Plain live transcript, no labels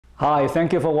Hi,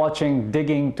 thank you for watching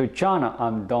Digging to China.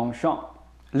 I'm Dong Shang.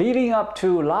 Leading up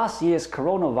to last year's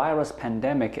coronavirus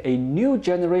pandemic, a new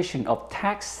generation of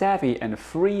tech-savvy and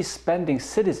free-spending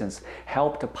citizens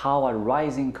helped power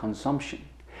rising consumption,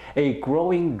 a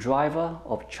growing driver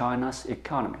of China's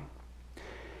economy.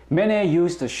 Many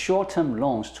used short-term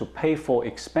loans to pay for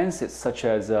expenses such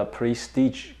as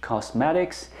prestige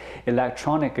cosmetics,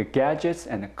 electronic gadgets,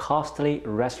 and costly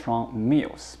restaurant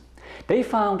meals. They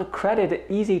found credit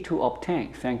easy to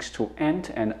obtain thanks to Ant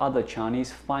and other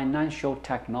Chinese financial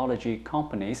technology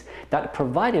companies that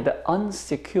provided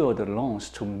unsecured loans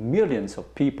to millions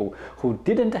of people who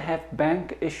didn't have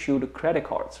bank-issued credit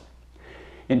cards.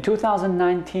 In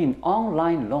 2019,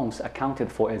 online loans accounted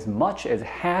for as much as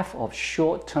half of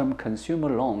short-term consumer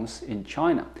loans in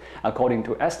China, according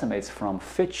to estimates from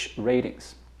Fitch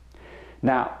Ratings.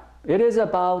 Now, it is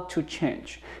about to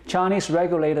change. Chinese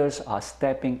regulators are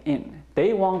stepping in.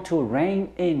 They want to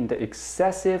rein in the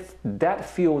excessive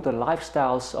debt-fueled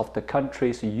lifestyles of the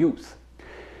country's youth.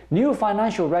 New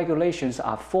financial regulations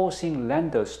are forcing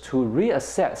lenders to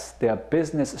reassess their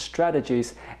business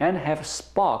strategies and have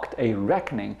sparked a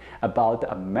reckoning about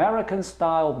the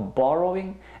American-style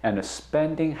borrowing and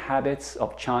spending habits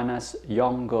of China's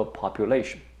younger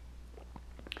population.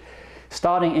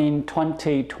 Starting in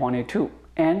 2022,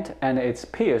 Ant and its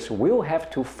peers will have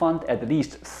to fund at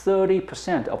least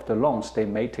 30% of the loans they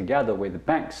made together with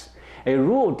banks, a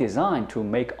rule designed to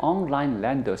make online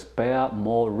lenders bear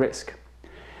more risk.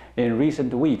 In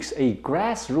recent weeks, a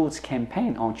grassroots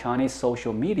campaign on Chinese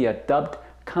social media dubbed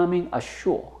 "coming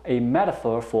ashore," a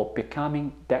metaphor for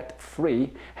becoming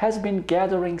debt-free, has been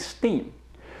gathering steam,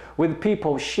 with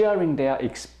people sharing their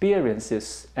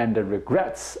experiences and the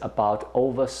regrets about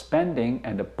overspending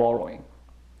and borrowing.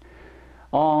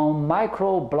 On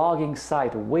microblogging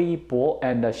site Weibo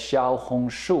and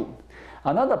Xiaohongshu,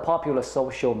 another popular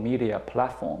social media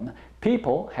platform,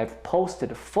 people have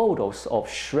posted photos of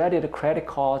shredded credit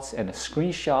cards and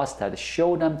screenshots that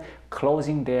show them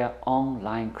closing their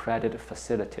online credit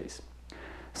facilities.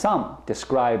 Some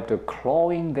described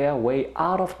clawing their way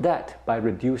out of debt by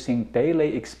reducing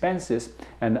daily expenses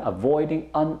and avoiding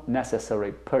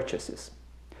unnecessary purchases.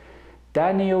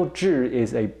 Daniel Zhi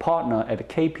is a partner at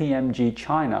KPMG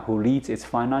China who leads its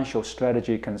financial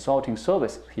strategy consulting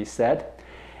service. He said,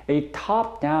 "A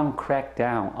top-down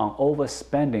crackdown on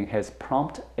overspending has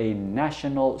prompted a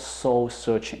national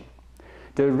soul-searching.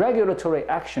 The regulatory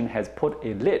action has put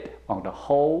a lid on the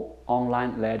whole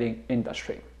online lending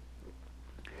industry."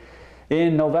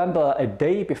 In November, a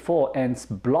day before Ant's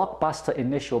blockbuster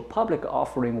initial public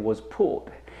offering was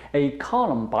pulled, a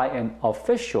column by an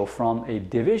official from a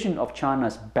division of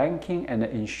China's banking and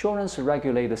insurance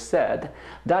regulator said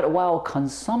that while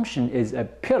consumption is a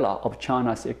pillar of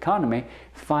China's economy,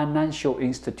 financial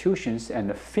institutions and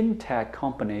fintech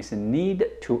companies need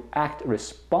to act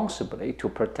responsibly to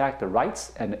protect the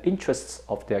rights and interests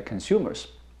of their consumers.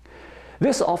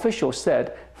 This official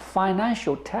said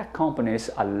financial tech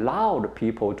companies allowed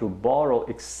people to borrow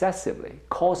excessively,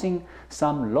 causing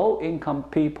some low-income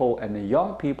people and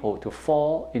young people to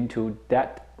fall into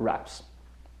debt traps.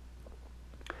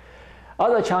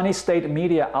 Other Chinese state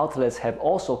media outlets have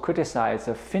also criticized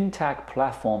the fintech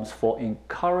platforms for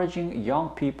encouraging young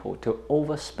people to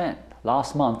overspend.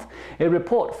 Last month, a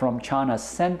report from China's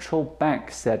central bank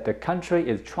said the country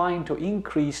is trying to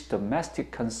increase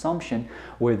domestic consumption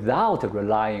without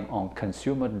relying on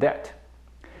consumer debt.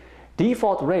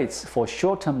 Default rates for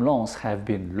short-term loans have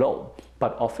been low,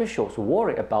 but officials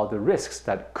worry about the risks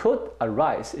that could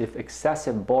arise if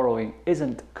excessive borrowing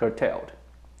isn't curtailed.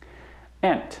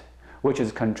 Ant, which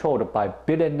is controlled by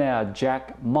billionaire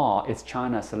Jack Ma, is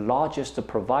China's largest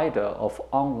provider of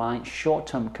online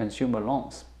short-term consumer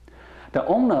loans. The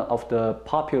owner of the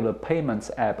popular payments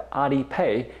app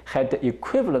Alipay had the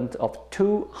equivalent of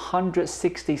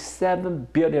 $267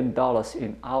 billion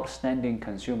in outstanding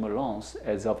consumer loans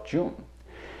as of June,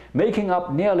 making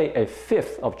up nearly a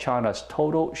fifth of China's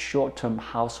total short-term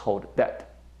household debt.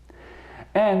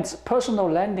 And personal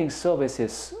lending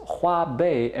services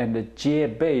Huabei and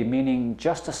Jiebei, meaning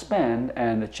just spend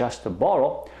and just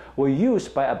borrow, were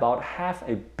used by about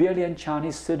 500 million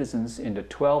Chinese citizens in the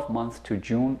 12 months to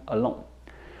June alone.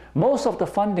 Most of the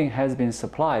funding has been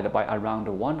supplied by around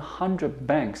 100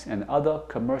 banks and other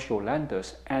commercial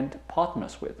lenders and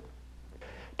partners with.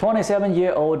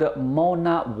 27-year-old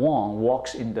Mona Wang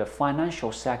works in the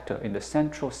financial sector in the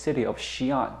central city of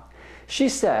Xi'an. She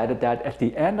said that at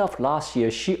the end of last year,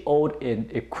 she owed an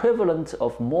equivalent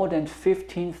of more than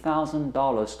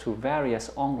 $15,000 to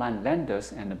various online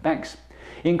lenders and banks,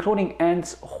 including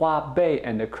Ant's Huabei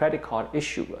and the credit card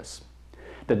issuers.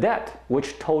 The debt,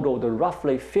 which totaled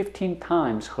roughly 15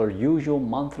 times her usual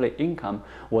monthly income,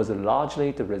 was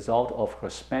largely the result of her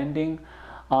spending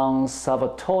on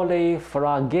Salvatore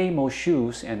Ferragamo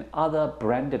shoes and other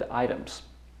branded items.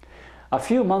 A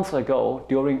few months ago,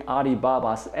 during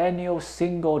Alibaba's annual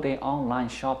single-day online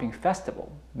shopping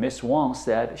festival, Ms. Wang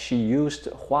said she used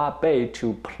Huabei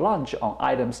to plunge on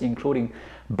items including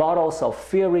bottles of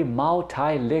Fairy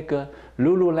Multi liquor,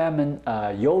 Lululemon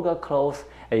yoga clothes,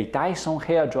 a Dyson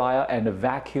hairdryer, and a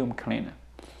vacuum cleaner.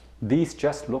 These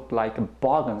just look like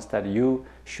bargains that you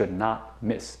should not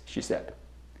miss, she said.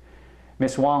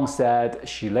 Ms. Wang said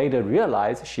she later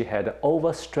realized she had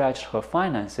overstretched her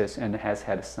finances and has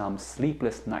had some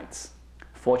sleepless nights.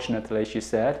 Fortunately, she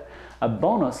said, a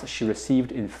bonus she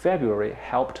received in February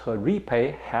helped her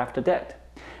repay half the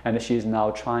debt, and she is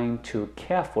now trying to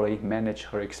carefully manage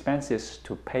her expenses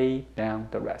to pay down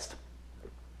the rest.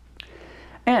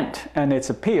 Ant and its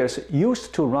peers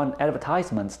used to run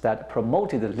advertisements that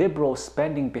promoted liberal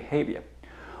spending behavior.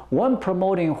 One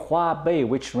promoting Huabei,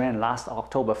 which ran last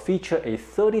October, featured a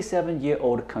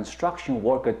 37-year-old construction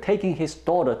worker taking his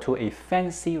daughter to a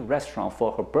fancy restaurant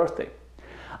for her birthday.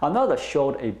 Another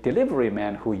showed a delivery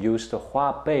man who used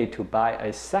Huabei to buy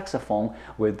a saxophone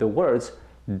with the words,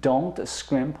 "Don't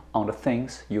scrimp on the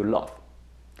things you love."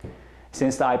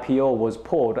 Since the IPO was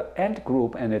pulled, Ant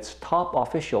Group and its top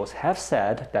officials have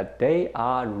said that they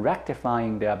are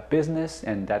rectifying their business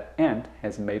and that Ant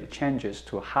has made changes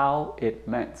to how it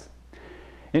lends.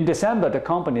 In December, the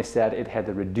company said it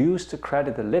had reduced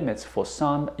credit limits for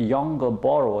some younger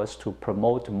borrowers to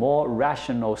promote more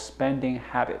rational spending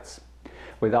habits,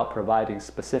 without providing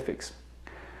specifics.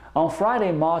 On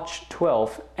Friday, March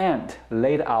 12th, Ant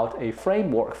laid out a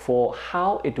framework for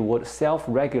how it would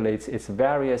self-regulate its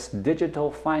various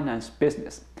digital finance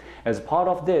business. As part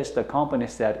of this, the company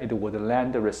said it would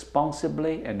lend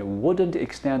responsibly and wouldn't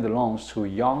extend loans to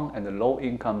young and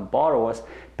low-income borrowers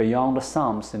beyond the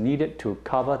sums needed to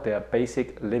cover their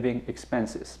basic living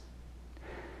expenses.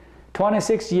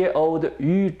 26-year-old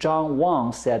Yu Zhang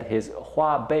Wang said his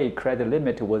Huabei credit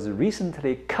limit was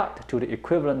recently cut to the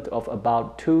equivalent of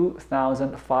about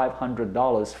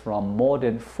 $2,500 from more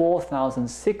than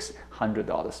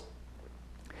 $4,600.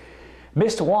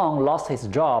 Mr. Wang lost his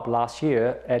job last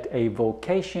year at a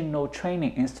vocational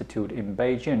training institute in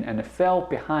Beijing and fell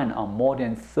behind on more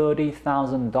than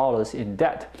 $30,000 in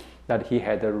debt that he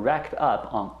had racked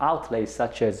up on outlays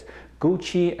such as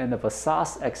Gucci and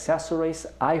Versace accessories,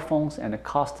 iPhones, and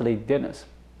costly dinners.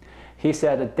 He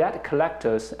said debt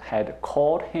collectors had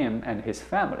called him and his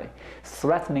family,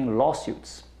 threatening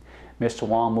lawsuits. Mr.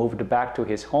 Wang moved back to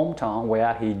his hometown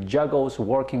where he juggles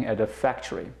working at a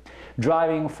factory,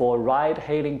 driving for a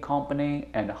ride-hailing company,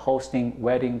 and hosting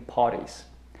wedding parties.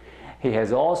 He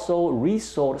has also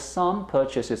resold some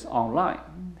purchases online.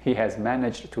 He has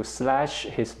managed to slash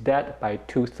his debt by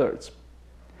 2/3.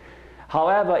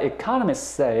 However, economists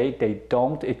say they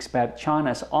don't expect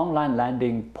China's online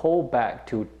lending pullback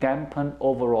to dampen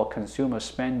overall consumer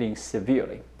spending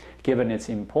severely, given its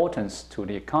importance to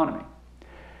the economy.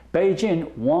 Beijing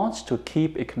wants to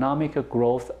keep economic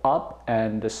growth up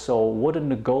and so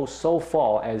wouldn't go so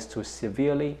far as to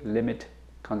severely limit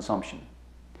consumption.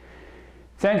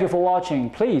 Thank you for watching.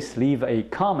 Please leave a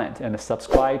comment and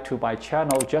subscribe to my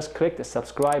channel. Just click the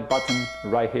subscribe button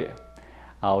right here.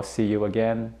 I'll see you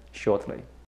again shortly.